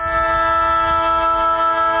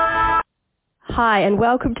Hi and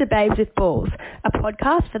welcome to Babes with Balls, a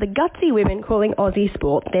podcast for the gutsy women calling Aussie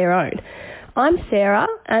sport their own. I'm Sarah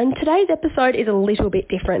and today's episode is a little bit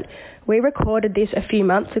different. We recorded this a few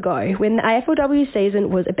months ago when the AFLW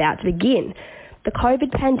season was about to begin. The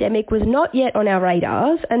COVID pandemic was not yet on our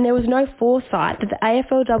radars and there was no foresight that the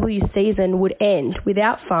AFLW season would end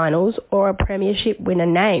without finals or a premiership winner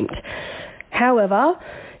named. However,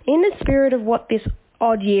 in the spirit of what this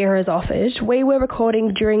odd year has offered, we were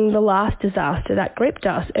recording during the last disaster that gripped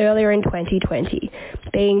us earlier in 2020,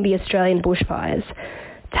 being the Australian bushfires.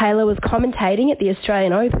 Taylor was commentating at the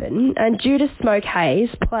Australian Open and due to smoke haze,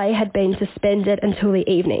 play had been suspended until the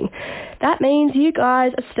evening. That means you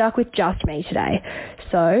guys are stuck with just me today.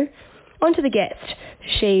 So, on to the guest.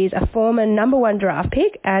 She's a former number one draft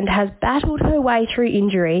pick and has battled her way through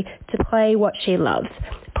injury to play what she loves.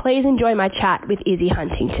 Please enjoy my chat with Izzy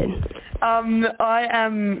Huntington. I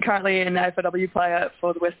am currently an AFLW player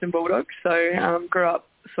for the Western Bulldogs, so grew up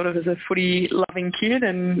sort of as a footy-loving kid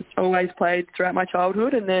and always played throughout my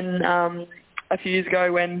childhood. And then a few years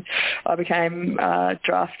ago when I became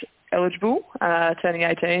draft eligible, turning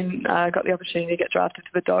 18, got the opportunity to get drafted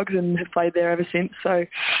to the Dogs and have played there ever since. So,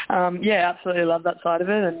 absolutely love that side of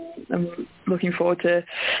it, and I'm looking forward to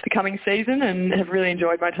the coming season and have really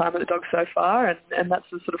enjoyed my time at the Dogs so far, and that's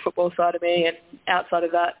the sort of football side of me. And outside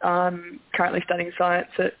of that, I'm currently studying science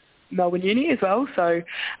at Melbourne Uni as well, so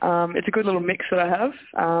it's a good little mix that I have,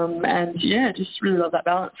 just really love that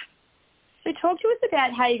balance. So talk to us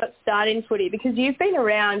about how you got started in footy, because you've been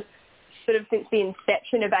around sort of since the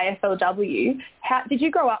inception of AFLW. How did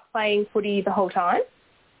you grow up playing footy the whole time?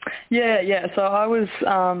 Yeah. So I was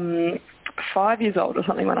 5 years old or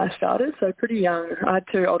something when I started, so pretty young. I had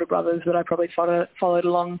two older brothers that I probably followed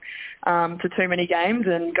along to too many games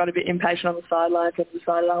and got a bit impatient on the sidelines and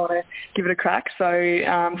decided I want to give it a crack. So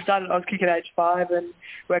I was kicking at age 5 and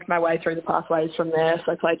worked my way through the pathways from there.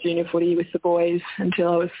 So I played junior footy with the boys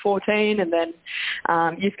until I was 14, and then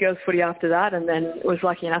youth girls footy after that, and then was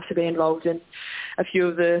lucky enough to be involved in a few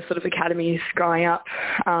of the sort of academies growing up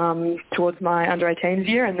towards my under 18s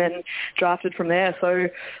year, and then drafted from there. So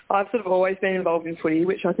I've sort of always been involved in footy,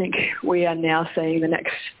 which I think we are now seeing the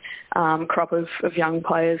next crop of young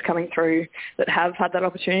players coming through that have had that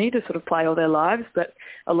opportunity to sort of play all their lives, but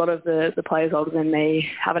a lot of the players older than me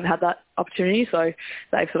haven't had that opportunity, so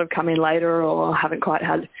they've sort of come in later or haven't quite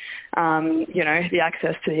had the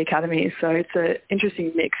access to the academies. So it's an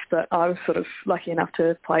interesting mix, but I was sort of lucky enough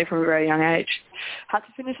to play from a very young age. Had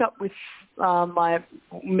to finish up with my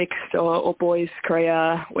mixed or boys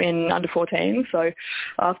career in under 14, so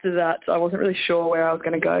after that I wasn't really sure where I was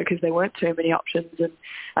going to go because there weren't too many options, and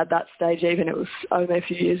at that stage, even it was only a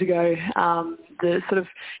few years ago, the sort of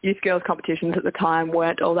youth girls competitions at the time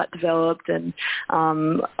weren't all that developed, and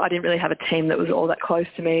I didn't really have a team that was all that close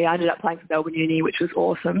to me. I ended up playing for Melbourne Uni, which was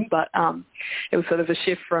awesome, but it was sort of a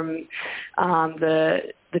shift from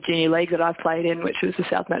the junior league that I've played in, which was the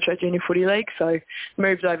South Metro Junior Footy League. So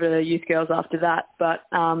moved over to youth girls after that. But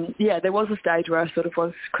there was a stage where I sort of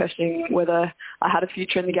was questioning whether I had a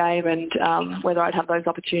future in the game and whether I'd have those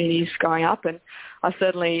opportunities growing up. And I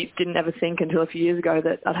certainly didn't ever think until a few years ago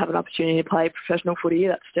that I'd have an opportunity to play professional footy.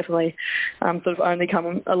 That's definitely sort of only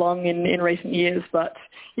come along in recent years. But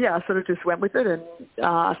yeah, I sort of just went with it, and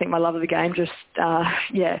I think my love of the game just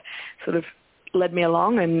sort of led me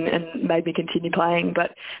along and made me continue playing.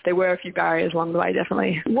 But there were a few barriers along the way,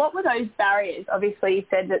 definitely. What were those barriers? Obviously you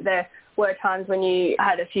said that there were times when you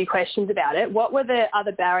had a few questions about it. What were the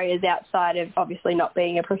other barriers outside of obviously not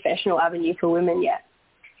being a professional avenue for women yet?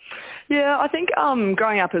 Yeah, I think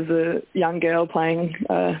growing up as a young girl playing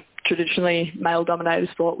traditionally male-dominated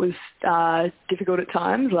sport was difficult at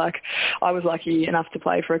times. Like, I was lucky enough to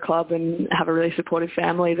play for a club and have a really supportive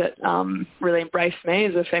family that really embraced me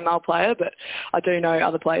as a female player, but I do know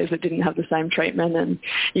other players that didn't have the same treatment, and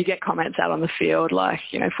you get comments out on the field like,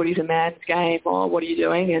 footy's a man's game, or what are you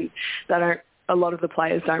doing? And a lot of the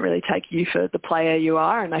players don't really take you for the player you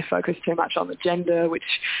are, and they focus too much on the gender, which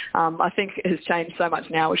I think has changed so much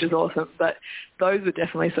now, which is awesome. But those were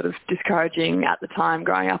definitely sort of discouraging at the time,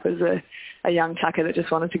 growing up as a young chucker that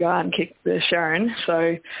just wanted to go out and kick the Sharon.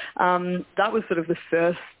 So that was sort of the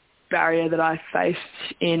first barrier that I faced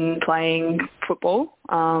in playing football.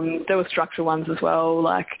 There were structural ones as well,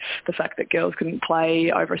 like the fact that girls couldn't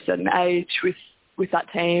play over a certain age with that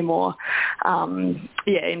team or,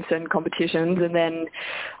 in certain competitions. And then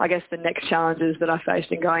I guess the next challenges that I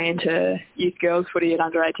faced in going into youth girls footy at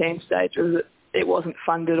under 18 stage was that it wasn't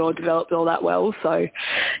funded or developed all that well. So,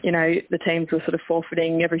 the teams were sort of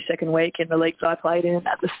forfeiting every second week in the leagues I played in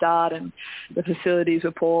at the start, and the facilities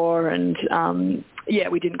were poor, and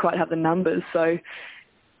we didn't quite have the numbers. So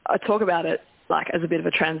I talk about it like as a bit of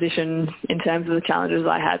a transition in terms of the challenges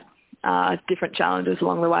I had. Different challenges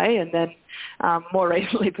along the way, and then more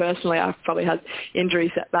recently personally I've probably had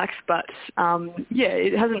injury setbacks, but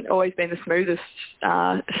it hasn't always been the smoothest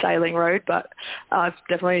sailing road, but I've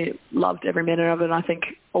definitely loved every minute of it, and I think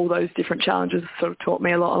all those different challenges sort of taught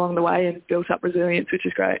me a lot along the way and built up resilience, which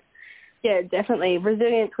is great. Yeah, definitely.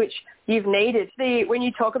 Resilience, which you've needed. When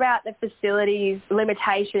you talk about the facilities,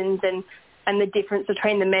 limitations and the difference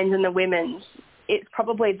between the men's and the women's, it's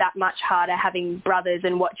probably that much harder having brothers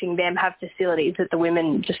and watching them have facilities that the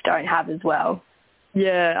women just don't have as well.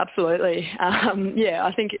 Yeah, absolutely.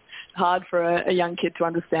 I think it's hard for a young kid to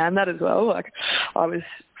understand that as well. Like, I was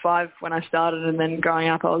 5 when I started, and then growing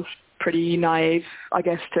up I was pretty naive, I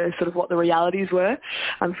guess, to sort of what the realities were,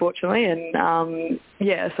 unfortunately. And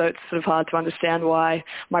so it's sort of hard to understand why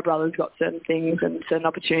my brothers got certain things and certain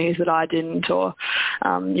opportunities that I didn't, or,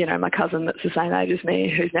 my cousin that's the same age as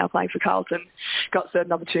me, who's now playing for Carlton, got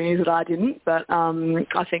certain opportunities that I didn't. But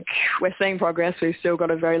I think we're seeing progress. We've still got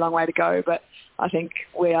a very long way to go, but I think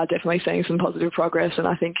we are definitely seeing some positive progress, and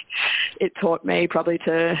I think it taught me probably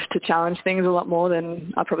to challenge things a lot more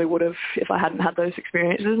than I probably would have if I hadn't had those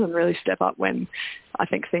experiences, and really step up when I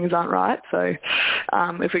think things aren't right. So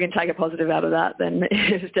if we can take a positive out of that, then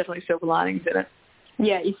there's definitely silver linings in it.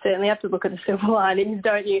 Yeah, you certainly have to look at the silver linings,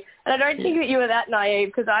 don't you? And I don't think that you were that naive,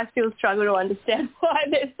 because I still struggle to understand why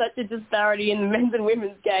there's such a disparity in the men's and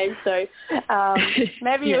women's game. So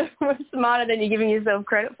maybe you were smarter than you're giving yourself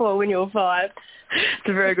credit for when you were 5. It's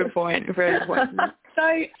a very good point.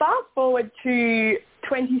 So fast forward to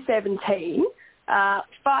 2017,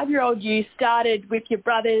 5-year-old you started with your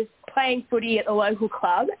brothers playing footy at the local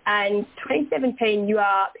club, and 2017 you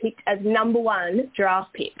are picked as number 1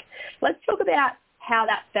 draft pick. Let's talk about how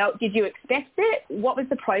that felt. Did you expect it? What was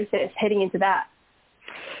the process heading into that?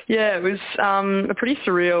 Yeah, it was a pretty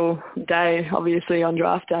surreal day, obviously, on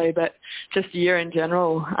draft day, but just year in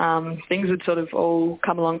general. Things had sort of all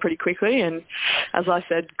come along pretty quickly, and as I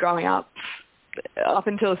said, growing up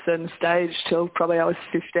until a certain stage, till probably I was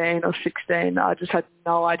 15 or 16, I just had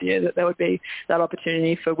no idea that there would be that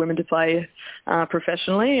opportunity for women to play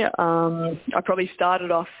professionally. I probably started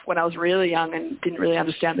off when I was really young and didn't really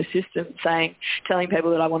understand the system, telling people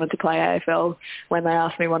that I wanted to play AFL when they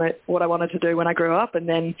asked me what I wanted to do when I grew up, and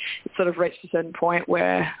then it sort of reached a certain point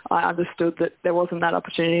where I understood that there wasn't that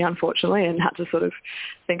opportunity, unfortunately, and had to sort of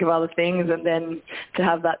think of other things, and then to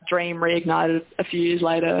have that dream reignited a few years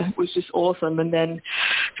later was just awesome. And then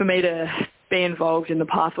for me to be involved in the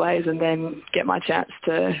pathways and then get my chance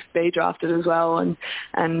to be drafted as well,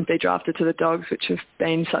 and be drafted to the Dogs, which have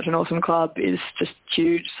been such an awesome club, is just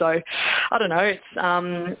huge. So I don't know, it's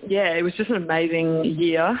it was just an amazing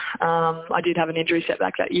year. I did have an injury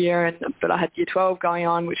setback that year, but I had year 12 going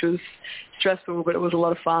on, which was stressful, but it was a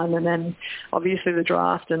lot of fun. And then obviously the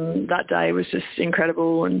draft, and that day was just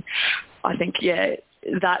incredible. And I think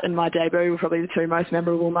that and my debut were probably the 2 most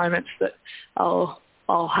memorable moments that I'll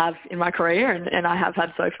have in my career, and I have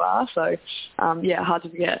had so far. So, hard to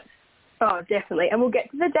forget. Oh, definitely. And we'll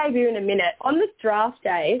get to the debut in a minute. On the draft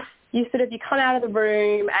day, you come out of the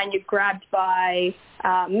room and you're grabbed by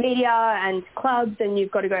media and clubs, and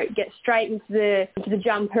you've got to go get straight into the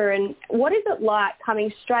jumper. And what is it like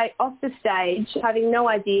coming straight off the stage, having no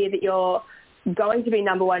idea that you're going to be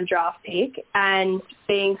number 1 draft pick, and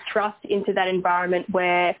being thrust into that environment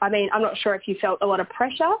where, I'm not sure if you felt a lot of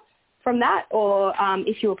pressure from that, or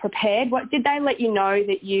if you were prepared. What did they let you know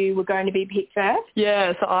that you were going to be picked first?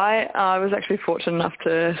 Yeah, so I was actually fortunate enough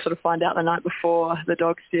to sort of find out the night before. The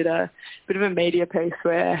Dogs did a bit of a media piece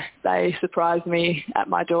where they surprised me at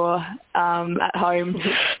my door at home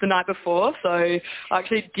the night before. So I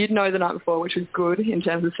actually did know the night before, which was good in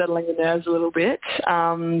terms of settling the nerves a little bit.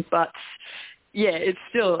 But yeah, it's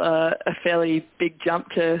still a fairly big jump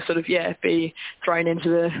to sort of, be thrown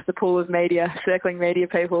into the pool of media, circling media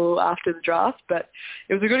people after the draft. But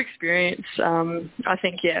it was a good experience. I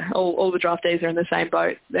think, all the draftees are in the same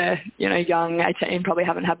boat. They're, young, 18, probably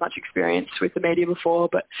haven't had much experience with the media before.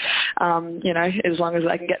 But, as long as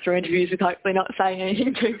they can get through interviews with hopefully not saying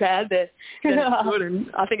anything too bad, they're good. And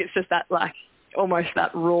I think it's just that, almost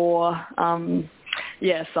that raw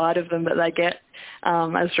side of them that they get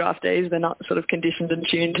as draftees. They're not sort of conditioned and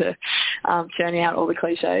tuned to churning out all the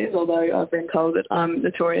cliches, although I've been told that I'm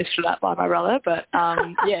notorious for that by my brother. But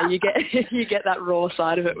you get that raw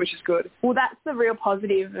side of it, which is good. Well, that's the real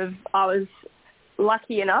positive of I was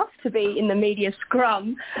lucky enough to be in the media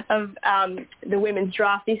scrum of the women's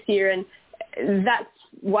draft this year, and that's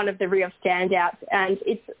one of the real standouts. And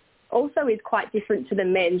it's also is quite different to the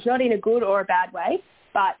men's, not in a good or a bad way.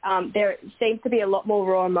 But there seems to be a lot more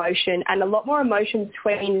raw emotion, and a lot more emotion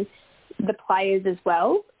between the players as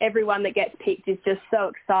well. Everyone that gets picked is just so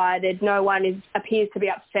excited. No one appears to be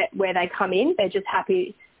upset where they come in. They're just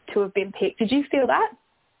happy to have been picked. Did you feel that?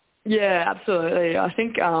 Yeah, absolutely. I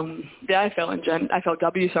think the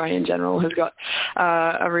AFLW in general has got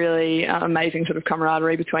a really amazing sort of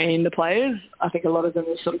camaraderie between the players. I think a lot of them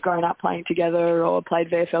have sort of grown up playing together or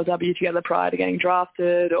played VFLW together prior to getting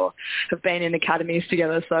drafted or have been in academies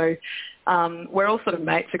together. So we're all sort of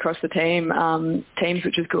mates across the teams,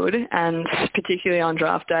 which is good. And particularly on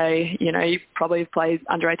draft day, you know, you probably have played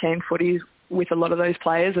under-18 footies with a lot of those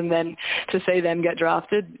players, and then to see them get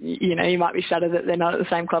drafted, you know, you might be shattered that they're not at the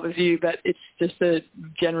same club as you, but it's just a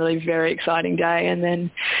generally very exciting day. And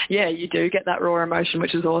then, yeah, you do get that raw emotion,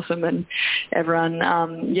 which is awesome, and everyone,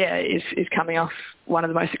 is coming off one of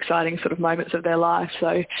the most exciting sort of moments of their life.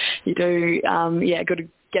 So you do,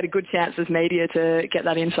 get a good chance as media to get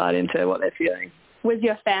that insight into what they're feeling. Was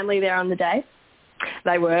your family there on the day?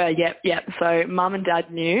 They were, yep. So Mum and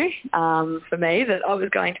Dad knew for me that I was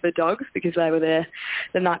going to the Dogs because they were there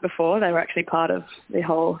the night before. They were actually part of the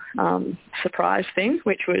whole surprise thing,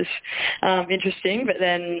 which was interesting. But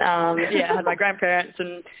then, I had my grandparents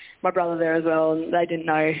and my brother there as well, and they didn't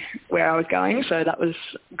know where I was going, so that was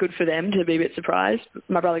good for them to be a bit surprised.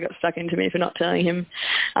 My brother got stuck into me for not telling him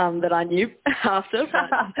that I knew after.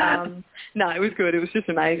 But, no, it was good. It was just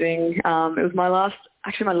amazing. It was my last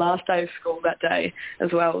day of school that day as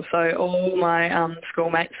well. So all my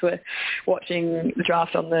schoolmates were watching the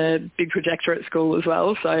draft on the big projector at school as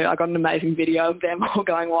well. So I got an amazing video of them all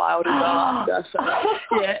going wild as well after. So,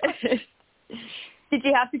 yeah. Did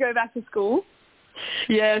you have to go back to school?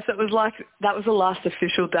 Yeah, so it was like that was the last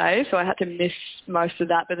official day, so I had to miss most of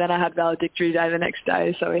that. But then I had valedictory day the next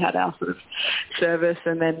day, so we had our sort of service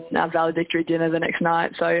and then our valedictory dinner the next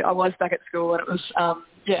night. So I was back at school, and it was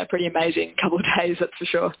a pretty amazing couple of days, that's for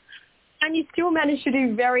sure. And you still managed to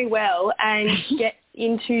do very well and get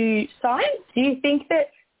into science. Do you think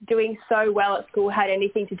that doing so well at school had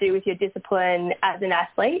anything to do with your discipline as an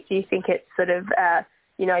athlete? Do you think it's sort of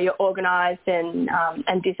you're organised and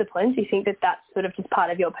disciplined? Do you think that that's sort of just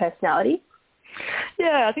part of your personality?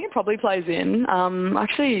 Yeah, I think it probably plays in. I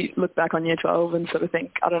actually look back on Year 12 and sort of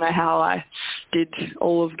think, I don't know how I did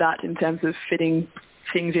all of that in terms of fitting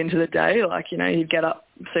things into the day. Like, you know, you'd get up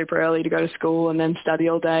super early to go to school and then study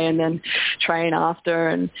all day and then train after.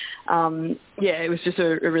 And, it was just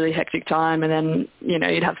a really hectic time. And then, you know,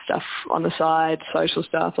 you'd have stuff on the side, social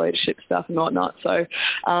stuff, leadership stuff and whatnot. So,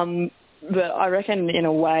 but I reckon in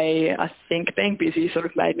a way, I think being busy sort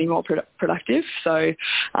of made me more productive. So,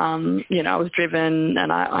 I was driven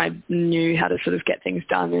and I knew how to sort of get things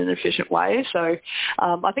done in an efficient way. So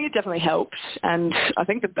I think it definitely helped. And I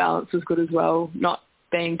think the balance was good as well, not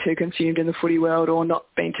being too consumed in the footy world or not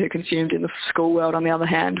being too consumed in the school world, on the other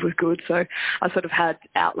hand, was good. So I sort of had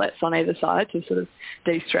outlets on either side to sort of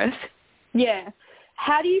de-stress. Yeah.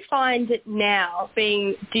 How do you find it now? Do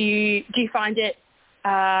you find it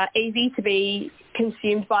easy to be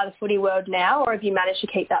consumed by the footy world now, or have you managed to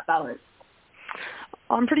keep that balance?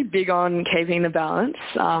 I'm pretty big on keeping the balance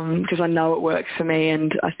because I know it works for me,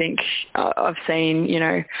 and I think I've seen,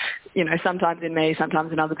 sometimes in me,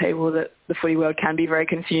 sometimes in other people, that the footy world can be very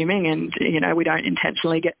consuming, and we don't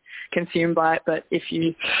intentionally get consumed by it. But if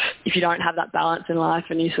you don't have that balance in life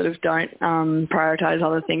and you sort of don't prioritise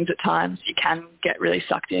other things at times, you can get really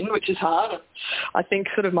sucked in, which is hard. And I think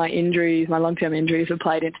sort of my long-term injuries have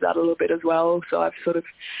played into that a little bit as well. So I've sort of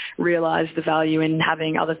realised the value in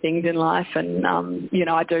having other things in life. And,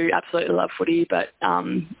 I do absolutely love footy, but,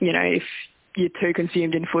 if you're too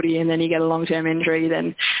consumed in footy and then you get a long-term injury,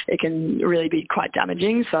 then it can really be quite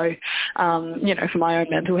damaging. So, for my own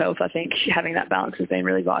mental health, I think having that balance has been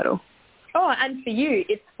really vital. Oh, and for you,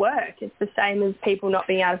 it's work. It's the same as people not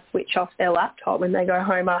being able to switch off their laptop when they go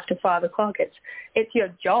home after 5 o'clock. It's your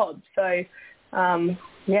job. So,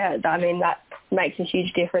 that makes a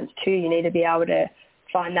huge difference too. You need to be able to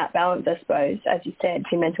find that balance, I suppose, as you said,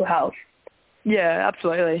 to mental health. Yeah,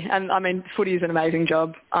 absolutely. And I mean, footy is an amazing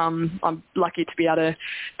job. I'm lucky to be able to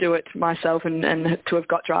do it myself and to have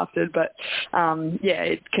got drafted. But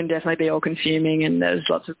it can definitely be all consuming, and there's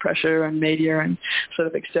lots of pressure and media and sort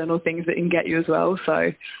of external things that can get you as well.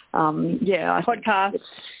 So, podcasts.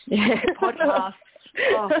 Yeah, podcasts.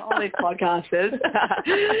 Oh, all these podcasters.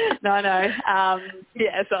 No.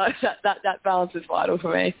 So that balance is vital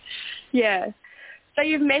for me. Yeah. So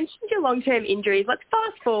you've mentioned your long-term injuries. Let's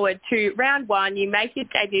fast forward to round 1. You make your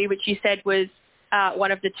debut, which you said was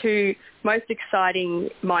one of the 2 most exciting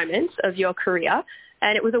moments of your career,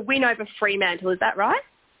 and it was a win over Fremantle. Is that right?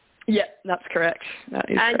 Yeah, that's correct. That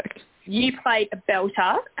is correct. you played a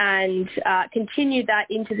belter and continued that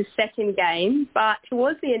into the second game, but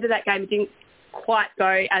towards the end of that game, it didn't quite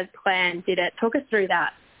go as planned, did it? Talk us through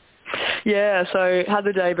that. Yeah, so had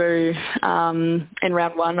the debut in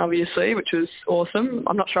round one, obviously, which was awesome.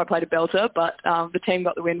 I'm not sure I played a belter, but the team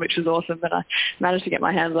got the win, which was awesome, and I managed to get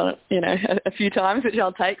my hands on it, a few times, which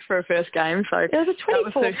I'll take for a first game. So it was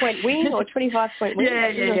a 24-point win or 25-point win. Yeah,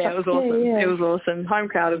 it was awesome. Yeah. It was awesome. Home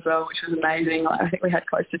crowd as well, which was amazing. I think we had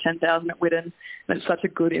close to 10,000 at Whitten, and it's such a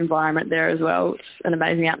good environment there as well. It's an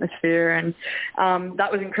amazing atmosphere, and that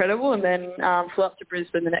was incredible. And then flew up to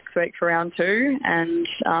Brisbane the next week for round two, and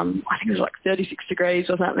I think it was like 36 degrees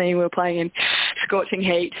or something. We were playing in scorching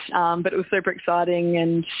heat, but it was super exciting,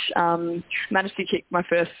 and managed to kick my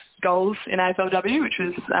first goals in AFLW, which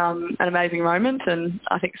was an amazing moment. And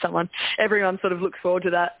I think everyone sort of looks forward to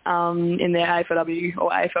that in their AFLW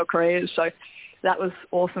or AFL careers. So that was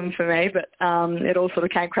awesome for me, but it all sort of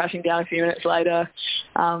came crashing down a few minutes later.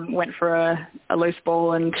 Went for a loose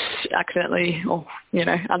ball and accidentally, or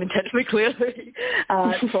unintentionally, clearly,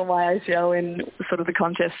 tore my ACL in sort of the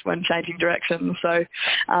contest when changing directions. So it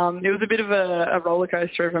was a bit of a roller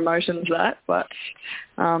coaster of emotions, that, but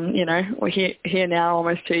we're here now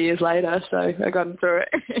almost 2 years later, so I've gotten through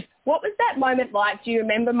it. What was that moment like? Do you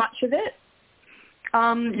remember much of it?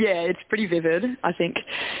 Yeah, it's pretty vivid. I think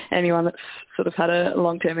anyone that's sort of had a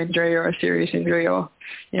long-term injury or a serious injury or,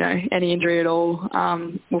 any injury at all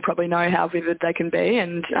will probably know how vivid they can be.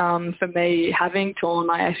 And for me, having torn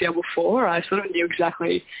my ACL before, I sort of knew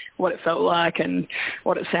exactly what it felt like and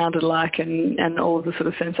what it sounded like and all of the sort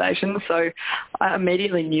of sensations. So I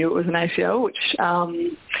immediately knew it was an ACL, which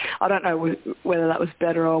I don't know whether that was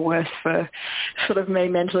better or worse for sort of me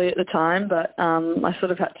mentally at the time, but I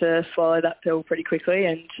sort of had to swallow that pill pretty quickly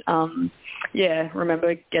and,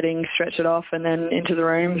 remember getting stretched off and then into the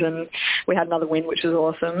rooms, and we had another win, which was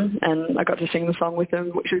awesome, and I got to sing the song with them,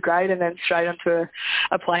 which was great, and then straight onto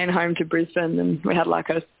a plane home to Brisbane, and we had like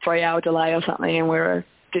a 3-hour delay or something, and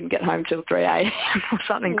didn't get home till 3 a.m. or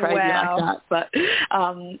something crazy like that. But,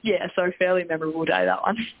 so fairly memorable day, that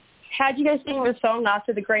one. How'd you go sing the song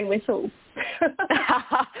after the green whistle?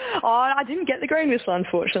 I didn't get the green whistle,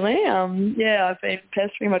 unfortunately. I've been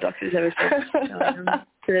pestering my doctors ever since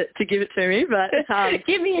to give it to me, but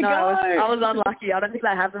give me a go. I was unlucky. I don't think they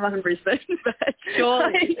have them up in Brisbane. But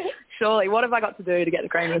surely, what have I got to do to get the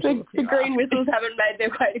green whistle? The green whistles haven't made their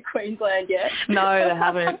way to Queensland yet. No, they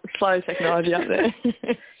haven't. Slow technology up there.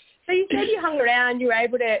 So you said you hung around. You were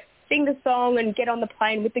able to sing the song and get on the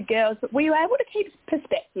plane with the girls, but were you able to keep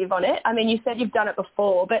perspective on it? I mean, you said you've done it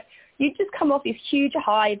before, but you've just come off this huge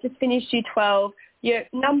high. You've just finished U12, your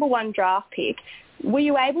number one draft pick. Were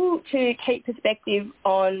you able to keep perspective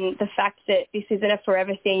on the fact that this isn't a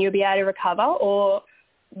forever thing, you'll be able to recover, or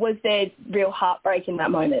was there real heartbreak in that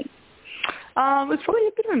moment? It was probably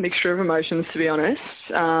a bit of a mixture of emotions, to be honest.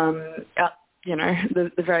 At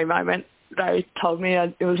the very moment they told me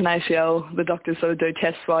it was an ACL, the doctors sort of do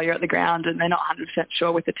tests while you're at the ground, and they're not 100%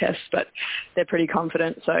 sure with the tests, but they're pretty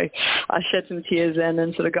confident. So I shed some tears then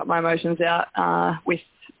and sort of got my emotions out with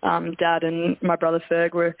Dad and my brother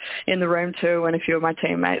Ferg were in the room too, and a few of my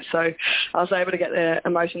teammates. So I was able to get the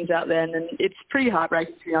emotions out then, and it's pretty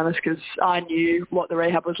heartbreaking, to be honest, because I knew what the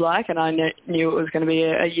rehab was like, and I knew it was going to be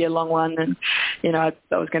a year-long one, and I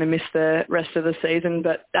was going to miss the rest of the season.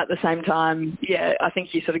 But at the same time, I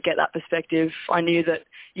think you sort of get that perspective. I knew that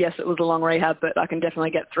yes, it was a long rehab, but I can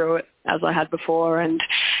definitely get through it as I had before. And,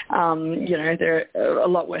 there are a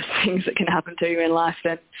lot worse things that can happen to you in life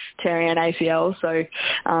than tearing an ACL. So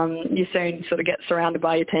you soon sort of get surrounded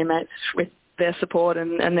by your teammates with their support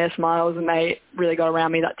and their smiles, and they really got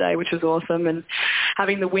around me that day, which was awesome. And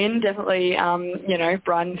having the win definitely,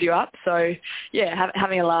 brightens you up. So,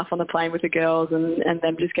 having a laugh on the plane with the girls and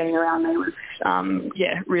them just getting around me was,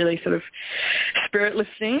 really sort of spirit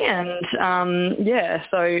lifting. And,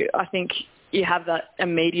 so I think you have that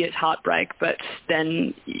immediate heartbreak, but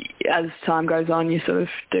then as time goes on, you sort of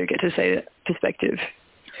do get to see the perspective.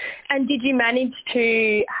 And did you manage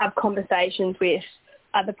to have conversations with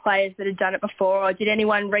other players that had done it before, or did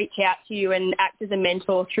anyone reach out to you and act as a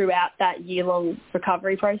mentor throughout that year-long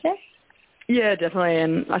recovery process? Yeah, definitely.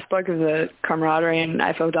 And I spoke of the camaraderie in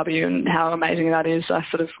AFLW and how amazing that is. I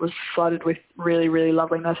sort of was flooded with really, really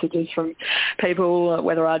lovely messages from people,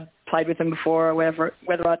 whether I'd played with them before or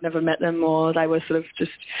whether I'd never met them, or they were sort of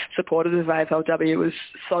just supporters of AFLW. It was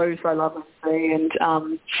so, so lovely to see. And,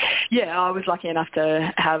 I was lucky enough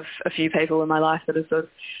to have a few people in my life that had sort of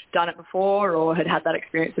done it before or had that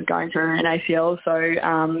experience of going through an ACL.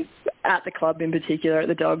 So at the club in particular, at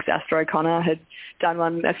the Dogs, Astro O'Connor had done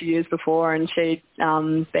one a few years before, and she'd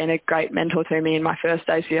been a great mentor to me in my first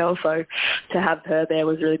ACL. So to have her there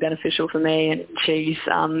was really beneficial for me, and she's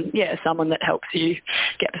someone that helps you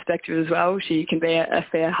get perspective as well. She can be a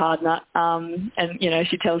fair hard nut, and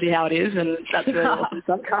she tells you how it is, and that's really awesome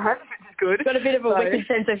sometimes, which is good. Got a bit of a wicked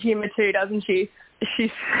sense of humour too, doesn't she?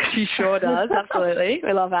 She sure does, absolutely.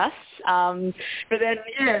 We love Ash. But then,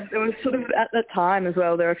 it was sort of at that time as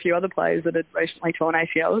well, there were a few other players that had recently torn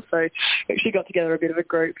ACLs, so we actually got together a bit of a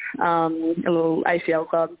group, a little ACL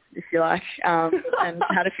club, if you like, and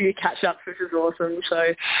had a few catch-ups, which was awesome.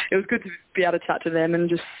 So it was good to be able to chat to them and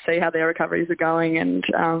just see how their recoveries are going, and,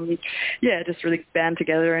 just really band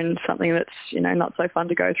together in something that's, not so fun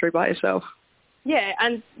to go through by yourself. Yeah,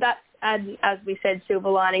 and that's, as we said,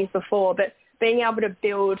 silver linings before, but being able to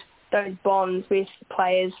build those bonds with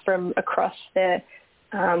players from across the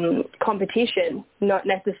competition, not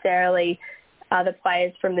necessarily the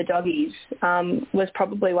players from the Doggies, was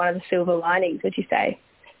probably one of the silver linings, would you say?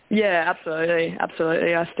 Yeah, absolutely.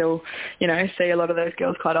 Absolutely. I still, see a lot of those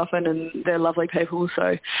girls quite often, and they're lovely people.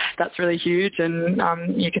 So that's really huge.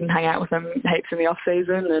 And you can hang out with them heaps in the off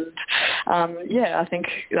season. And I think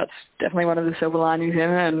that's definitely one of the silver linings in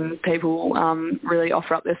it. And people really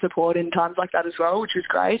offer up their support in times like that as well, which is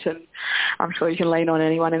great. And I'm sure you can lean on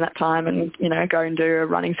anyone in that time and, go and do a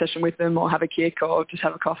running session with them or have a kick or just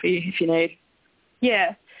have a coffee if you need.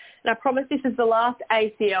 Yeah. And I promise this is the last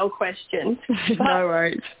ACL question. No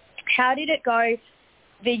worries. How did it go?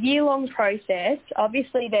 The year-long process,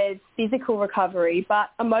 obviously there's physical recovery,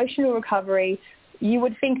 but emotional recovery, you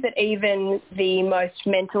would think that even the most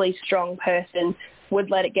mentally strong person would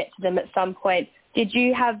let it get to them at some point. Did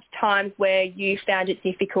you have times where you found it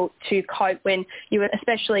difficult to cope when you were,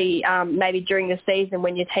 especially maybe during the season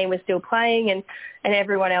when your team was still playing and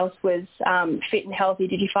everyone else was fit and healthy?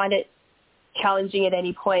 Did you find it challenging at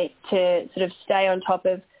any point to sort of stay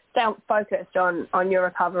focused on your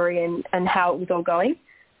recovery and how it was all going?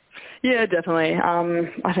 Yeah, definitely.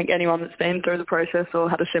 I think anyone that's been through the process or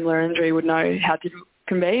had a similar injury would know how difficult it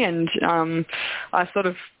can be, and I sort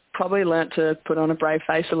of probably learnt to put on a brave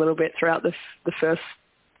face a little bit throughout the first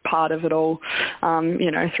part of it all,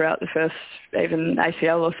 throughout the first even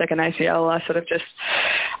ACL or second ACL. I sort of just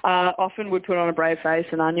often would put on a brave face,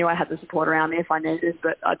 and I knew I had the support around me if I needed,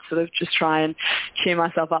 but I'd sort of just try and cheer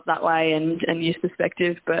myself up that way and use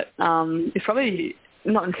perspective. But it's probably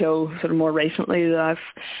not until sort of more recently that I've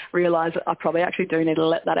realised that I probably actually do need to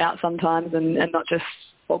let that out sometimes and not just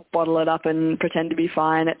bottle it up and pretend to be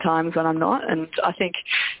fine at times when I'm not. And I think,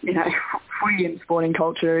 footy and sporting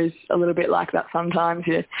culture is a little bit like that sometimes.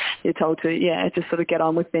 You're told to, just sort of get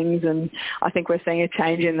on with things. And I think we're seeing a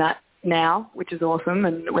change in that now, which is awesome.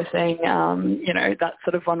 And we're seeing, that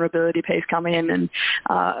sort of vulnerability piece come in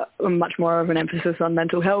and much more of an emphasis on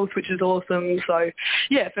mental health, which is awesome. So,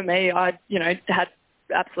 for me, I, had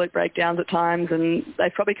absolute breakdowns at times, and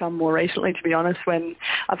they've probably come more recently, to be honest, when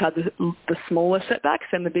I've had the smaller setbacks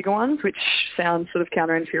than the bigger ones, which sounds sort of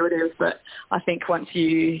counterintuitive, but I think once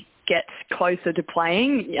you get closer to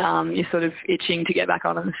playing, you're sort of itching to get back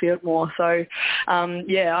on in the field more. So,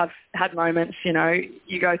 I've had moments,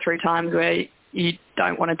 you go through times where you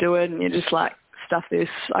don't want to do it and you're just like, stuff this,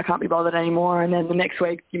 I can't be bothered anymore, and then the next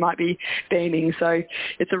week you might be beaming. So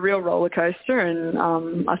it's a real roller coaster,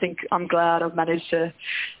 and I think I'm glad I've managed to,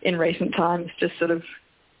 in recent times, just sort of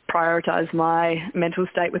prioritise my mental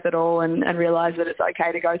state with it all and realise that it's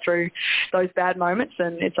okay to go through those bad moments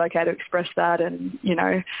and it's okay to express that. And,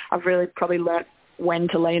 I've really probably learnt when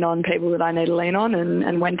to lean on people that I need to lean on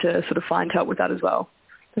and when to sort of find help with that as well.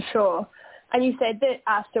 For sure. And you said that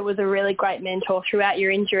Asta was a really great mentor throughout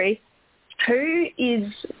your injury. Who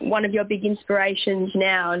is one of your big inspirations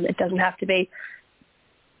now? And it doesn't have to be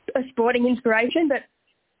a sporting inspiration, but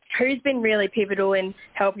who's been really pivotal in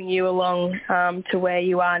helping you along to where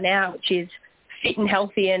you are now, which is fit and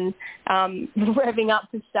healthy and revving up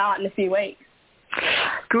to start in a few weeks?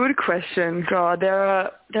 Good question. God, there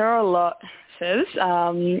are a lot.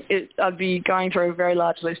 I'd be going through a very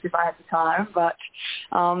large list if I had the time, but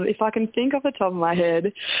if I can think off the top of my head,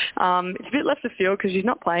 it's a bit left of field because she's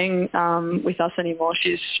not playing with us anymore.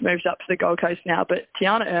 She's moved up to the Gold Coast now, but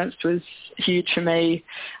Tiana Ernst was huge for me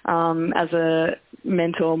as a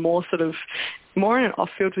mentor, more in an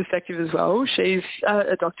off-field perspective as well. She's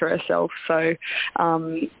a doctor herself, so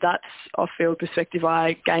that's off-field perspective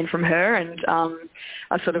I gained from her, and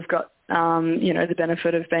I sort of got the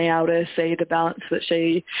benefit of being able to see the balance that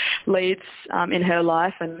she leads in her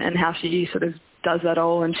life and how she sort of does that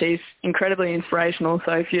all, and she's incredibly inspirational.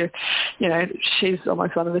 So if she's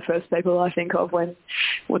almost one of the first people I think of when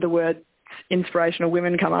with the word inspirational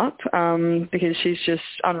women come up because she's just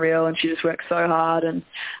unreal and she just works so hard. And,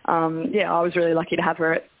 I was really lucky to have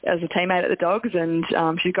her as a teammate at the Dogs, and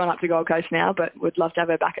she's gone up to Gold Coast now, but would love to have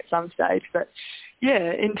her back at some stage. But,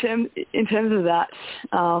 yeah, in terms of that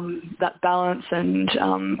that balance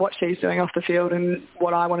and what she's doing off the field and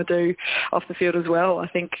what I want to do off the field as well, I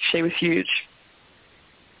think she was huge.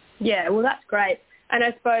 Yeah, well, that's great. And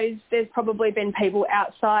I suppose there's probably been people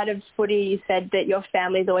outside of footy. You said that your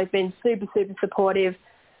family's always been super, super supportive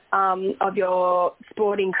of your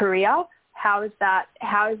sporting career. How does that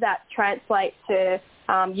translate to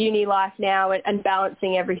uni life now and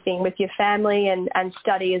balancing everything with your family and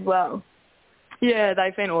study as well? Yeah,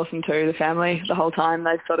 they've been awesome too, the family, the whole time.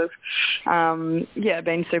 They've sort of,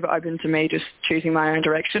 been super open to me just choosing my own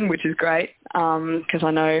direction, which is great because I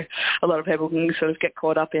know a lot of people can sort of get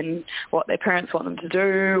caught up in what their parents want them to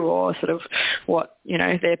do or sort of what,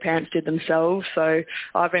 their parents did themselves. So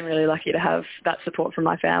I've been really lucky to have that support from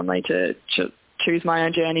my family to choose my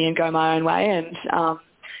own journey and go my own way. And,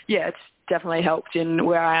 it's definitely helped in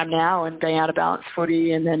where I am now and being able to balance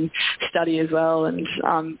footy and then study as well. And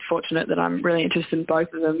I'm fortunate that I'm really interested in both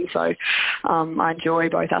of them. So I enjoy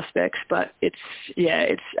both aspects, but it's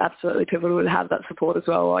absolutely pivotal to have that support as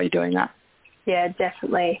well while you're doing that. Yeah,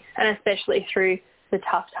 definitely. And especially through the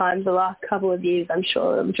tough times the last couple of years, I'm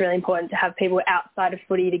sure it was really important to have people outside of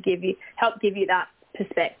footy to help give you that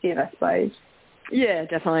perspective, I suppose. Yeah,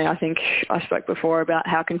 definitely. I think I spoke before about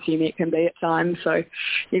how consuming it can be at times. So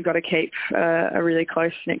you've got to keep a really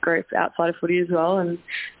close-knit group outside of footy as well and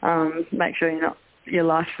make sure your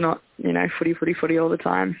life's not, footy all the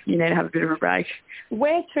time. You need to have a bit of a break.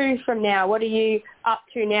 Where to from now? What are you up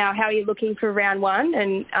to now? How are you looking for round one?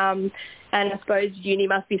 And I suppose uni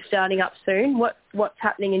must be starting up soon. What's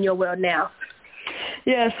happening in your world now?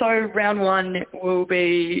 Yeah, so round one will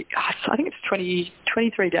be, I think it's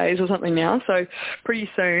 23 days or something now, so pretty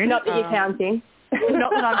soon. Not that you're counting.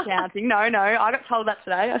 Not that I'm counting. No, I got told that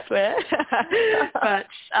today, I swear. But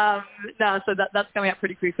so that's coming up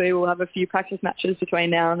pretty quickly. We'll have a few practice matches between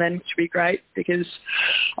now and then, which will be great because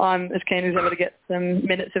I'm as keen as ever to get some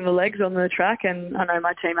minutes in the legs on the track, and I know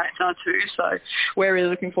my teammates are too. So we're really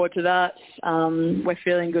looking forward to that. We're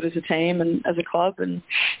feeling good as a team and as a club, and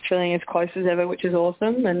feeling as close as ever, which is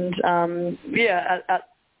awesome. And at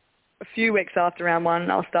a few weeks after round one,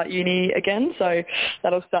 I'll start uni again, so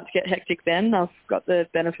that'll start to get hectic then. I've got the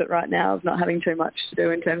benefit right now of not having too much to do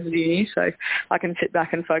in terms of uni, so I can sit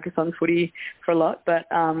back and focus on footy for a lot, but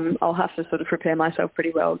I'll have to sort of prepare myself pretty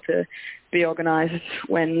well to be organised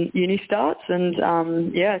when uni starts and,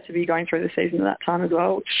 to be going through the season at that time as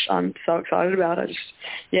well, which I'm so excited about.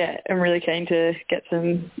 I'm really keen to get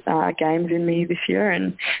some games in me this year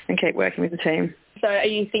and keep working with the team. So are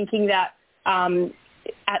you thinking that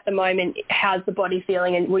at the moment, how's the body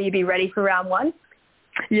feeling and will you be ready for round one?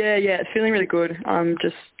 Yeah, it's feeling really good. I'm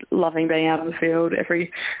just loving being out on the field.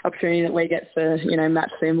 Every opportunity that we get for, match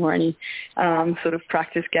sim or any sort of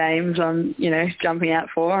practice games, I'm, jumping out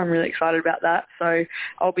for. I'm really excited about that. So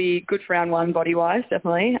I'll be good for round one body-wise,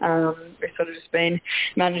 definitely. We've sort of just been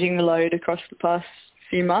managing the load across the past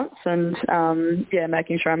few months and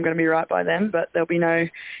making sure I'm going to be right by them, but there'll be no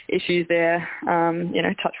issues there,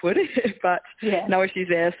 touch wood, but no issues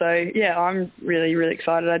there. So I'm really, really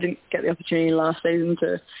excited. I didn't get the opportunity last season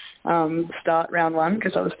to start round one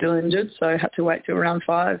because I was still injured, so I had to wait till round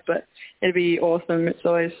 5, but it'd be awesome. It's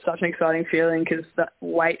always such an exciting feeling because that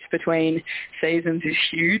wait between seasons is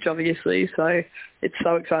huge, obviously, so it's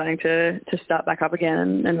so exciting to start back up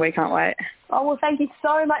again and we can't wait. Oh, well, thank you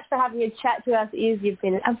so much for having a chat to us, Iz. You've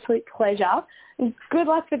been an absolute pleasure. And good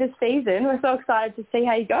luck for this season. We're so excited to see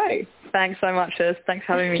how you go. Thanks so much, Iz. Thanks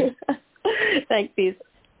for having me. Thanks, Iz.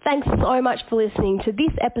 Thanks so much for listening to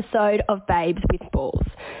this episode of Babes with Balls.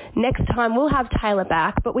 Next time we'll have Taylor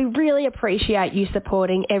back, but we really appreciate you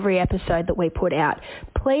supporting every episode that we put out.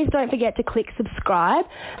 Please don't forget to click subscribe,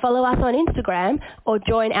 follow us on Instagram, or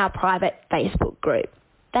join our private Facebook group.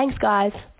 Thanks, guys.